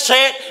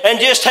mindset, and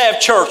just have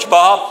church,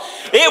 Bob.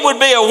 It would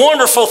be a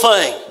wonderful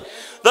thing.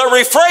 The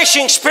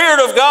refreshing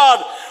Spirit of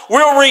God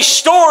will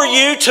restore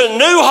you to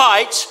new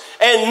heights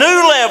and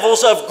new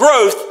levels of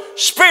growth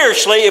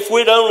spiritually if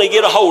we'd only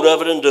get a hold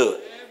of it and do it.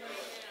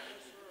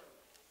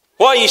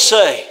 What do you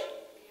say?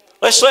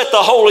 Let's let the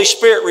Holy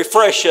Spirit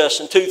refresh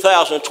us in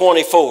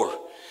 2024.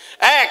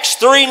 Acts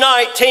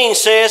 3:19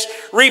 says,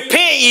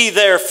 repent ye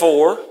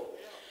therefore,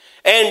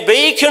 and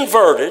be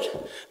converted,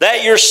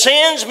 that your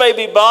sins may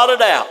be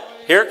blotted out.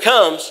 Here it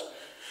comes.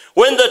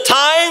 When the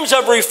times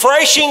of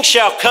refreshing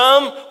shall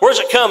come, where's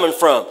it coming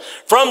from?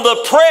 From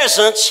the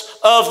presence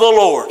of the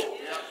Lord.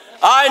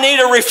 I need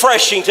a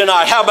refreshing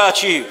tonight. How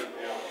about you?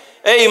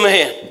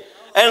 Amen.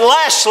 And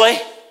lastly,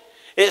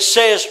 it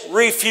says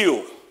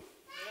refuel.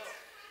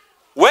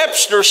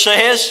 Webster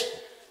says,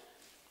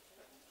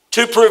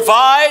 to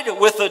provide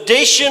with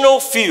additional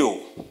fuel.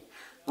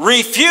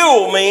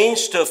 Refuel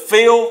means to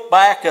fill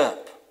back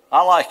up.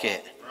 I like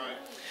it.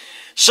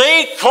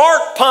 See,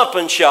 Clark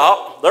Pumping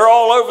Shop, they're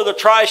all over the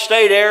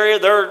tri-state area.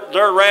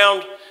 They're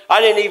around. I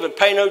didn't even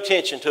pay no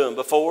attention to them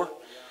before.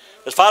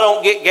 If I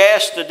don't get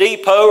gas at the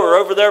depot or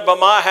over there by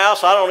my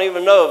house, I don't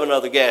even know of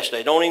another gas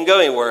station. Don't even go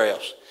anywhere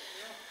else.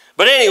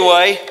 But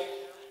anyway,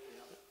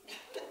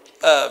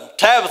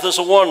 Tabitha's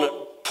the one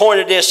that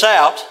pointed this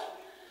out.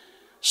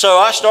 So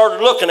I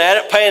started looking at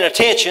it, paying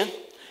attention.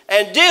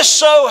 And this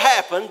so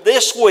happened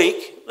this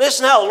week,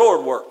 listen how the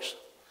Lord works.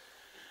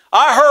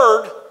 I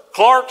heard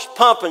Clark's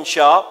Pumping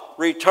Shop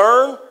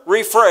return,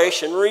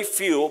 refresh, and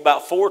refuel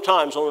about 4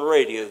 times on the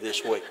radio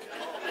this week.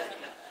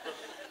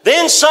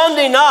 Then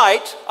Sunday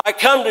night, I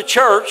come to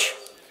church,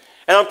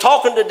 and I'm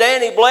talking to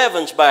Danny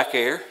Blevins back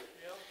here.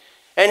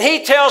 And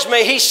he tells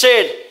me, he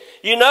said,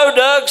 you know,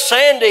 Doug,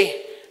 Sandy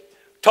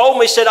told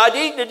me, said, I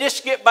need to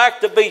just get back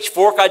to Beach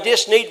Fork. I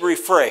just need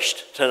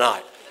refreshed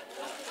tonight.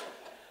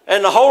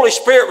 And the Holy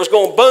Spirit was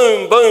going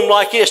boom, boom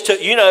like this.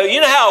 You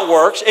know how it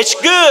works. It's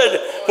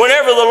good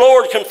whenever the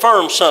Lord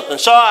confirms something.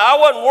 So I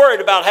wasn't worried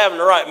about having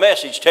the right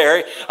message,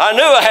 Terry. I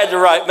knew I had the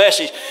right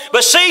message.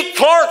 But see,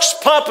 Clark's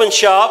Pumping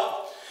Shop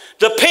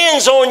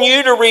depends on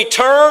you to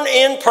return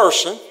in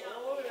person.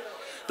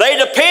 They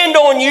depend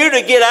on you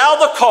to get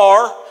out of the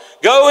car,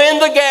 go in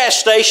the gas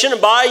station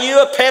and buy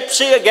you a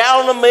Pepsi, a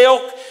gallon of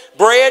milk,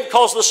 bread,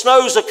 because the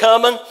snows are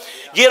coming.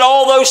 Get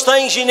all those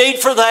things you need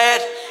for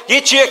that.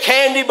 Get you a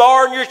candy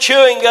bar and your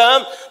chewing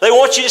gum. They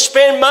want you to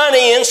spend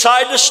money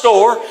inside the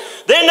store.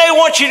 Then they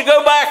want you to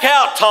go back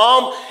out,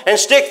 Tom, and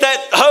stick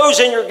that hose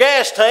in your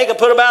gas tank and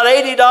put about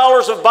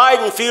 $80 of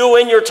Biden fuel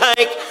in your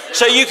tank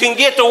so you can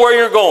get to where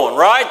you're going,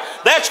 right?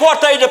 That's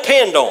what they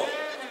depend on.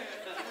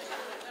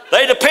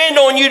 They depend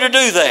on you to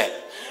do that.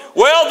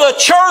 Well, the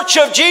Church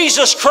of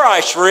Jesus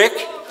Christ, Rick,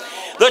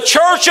 the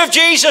Church of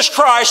Jesus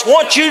Christ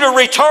wants you to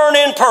return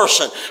in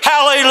person.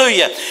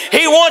 Hallelujah.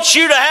 He wants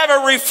you to have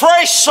a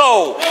refreshed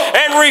soul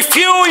and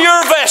refuel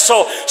your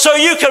vessel so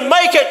you can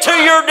make it to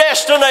your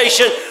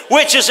destination,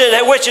 which is in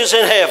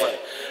heaven.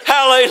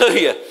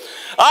 Hallelujah.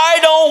 I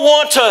don't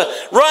want to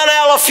run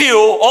out of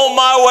fuel on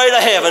my way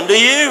to heaven. Do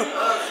you?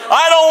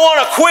 I don't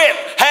want to quit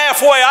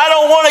halfway. I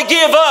don't want to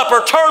give up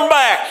or turn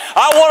back.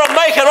 I want to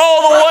make it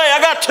all the way. I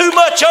got too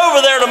much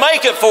over there to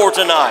make it for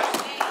tonight.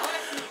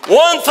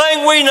 One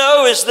thing we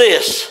know is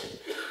this,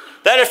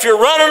 that if you're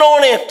running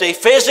on empty,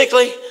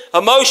 physically,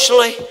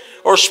 emotionally,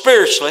 or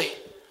spiritually,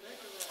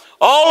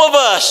 all of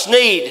us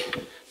need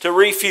to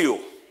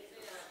refuel.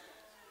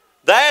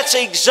 That's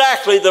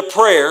exactly the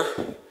prayer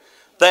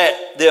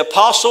that the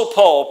Apostle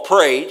Paul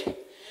prayed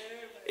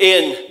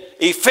in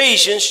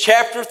Ephesians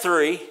chapter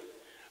 3,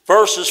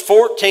 verses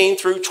 14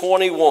 through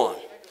 21.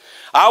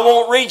 I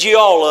won't read you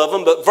all of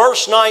them, but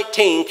verse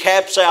 19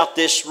 caps out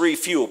this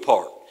refuel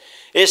part.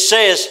 It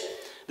says,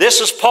 this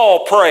is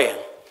Paul praying.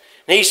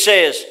 And he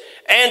says,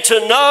 and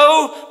to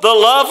know the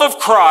love of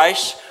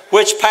Christ,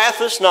 which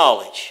passeth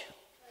knowledge,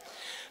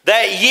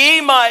 that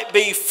ye might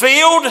be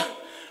filled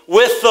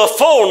with the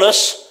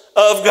fullness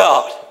of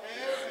God.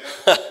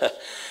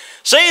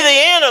 See,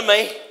 the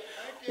enemy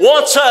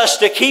wants us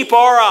to keep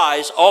our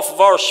eyes off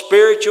of our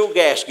spiritual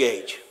gas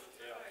gauge.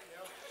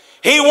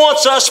 He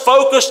wants us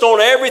focused on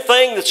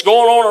everything that's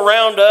going on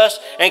around us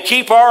and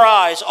keep our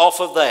eyes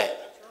off of that.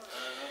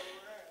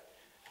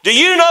 Do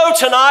you know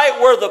tonight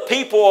where the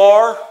people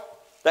are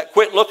that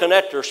quit looking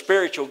at their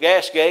spiritual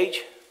gas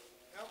gauge?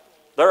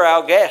 They're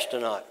out of gas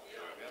tonight.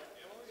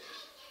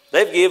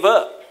 They've give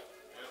up.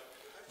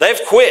 They've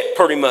quit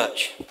pretty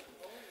much.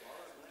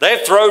 They've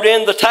thrown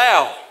in the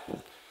towel.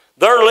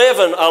 They're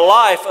living a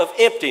life of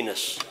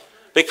emptiness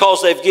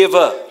because they've give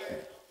up.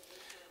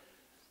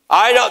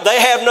 They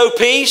have no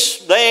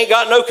peace. They ain't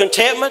got no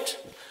contentment.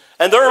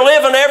 And they're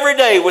living every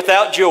day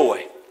without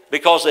joy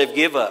because they've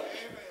give up.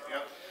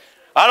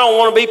 I don't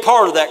want to be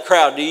part of that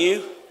crowd, do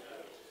you?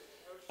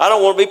 I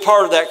don't want to be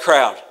part of that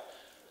crowd.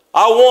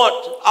 I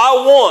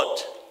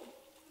want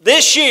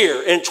this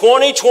year in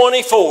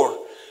 2024,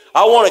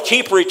 I want to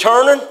keep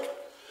returning.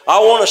 I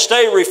want to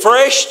stay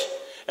refreshed.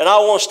 And I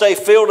want to stay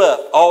filled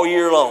up all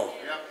year long.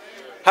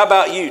 How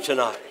about you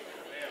tonight?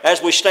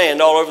 As we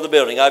stand all over the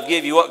building, I've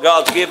given you what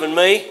God's given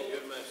me.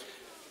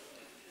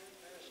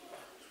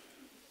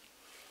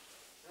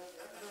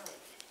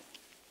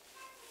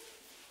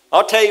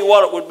 I'll tell you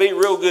what, it would be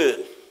real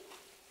good.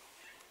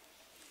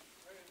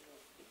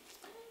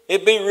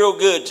 It'd be real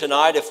good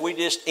tonight if we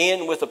just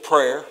end with a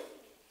prayer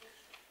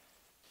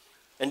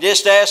and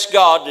just ask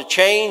God to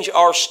change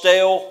our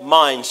stale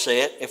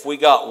mindset if we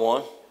got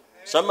one.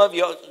 Some of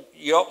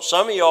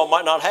y'all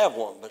might not have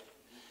one,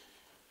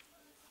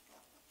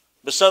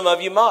 but some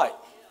of you might.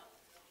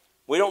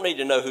 We don't need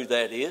to know who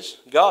that is.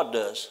 God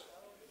does.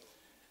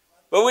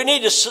 But we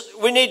need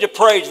to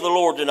pray to the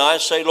Lord tonight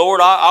and say,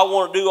 Lord, I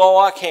want to do all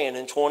I can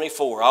in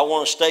 24. I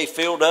want to stay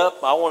filled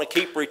up. I want to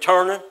keep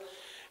returning.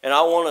 And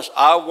I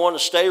want to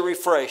stay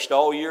refreshed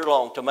all year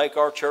long to make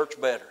our church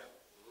better.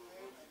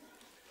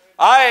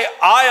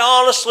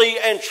 I honestly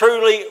and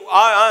truly,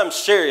 I'm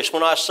serious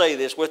when I say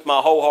this with my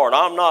whole heart.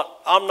 I'm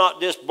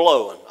not just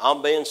blowing.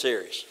 I'm being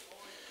serious.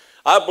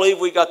 I believe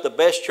we got the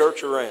best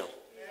church around.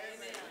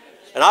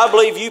 And I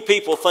believe you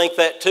people think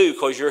that too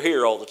because you're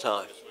here all the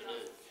time.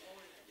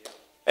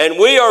 And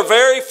we are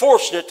very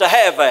fortunate to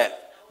have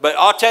that. But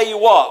I'll tell you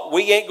what,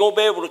 we ain't going to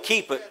be able to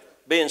keep it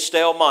being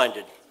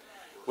stale-minded.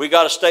 We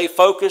got to stay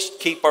focused,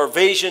 keep our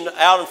vision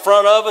out in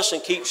front of us,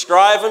 and keep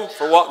striving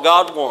for what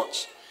God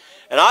wants.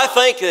 And I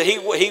think that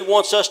He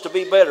wants us to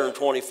be better in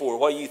 24.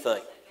 What do you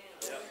think?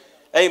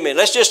 Amen.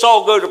 Let's just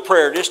all go to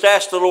prayer. Just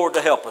ask the Lord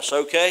to help us,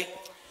 okay?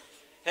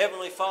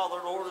 Heavenly Father,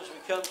 Lord, as we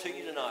come to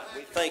you tonight,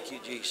 we thank you,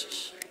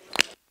 Jesus.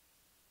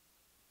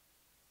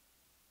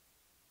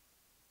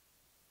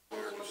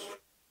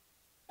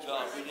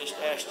 God, we just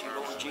ask you,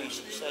 Lord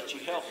Jesus, that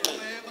you help me.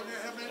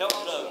 Help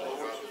Doug,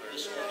 Lord,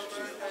 this next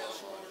week.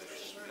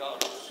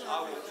 God,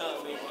 I will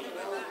come in here,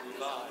 Lord,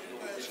 revived,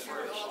 Lord,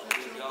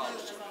 refreshed, God.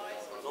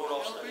 Lord,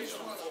 I'll stay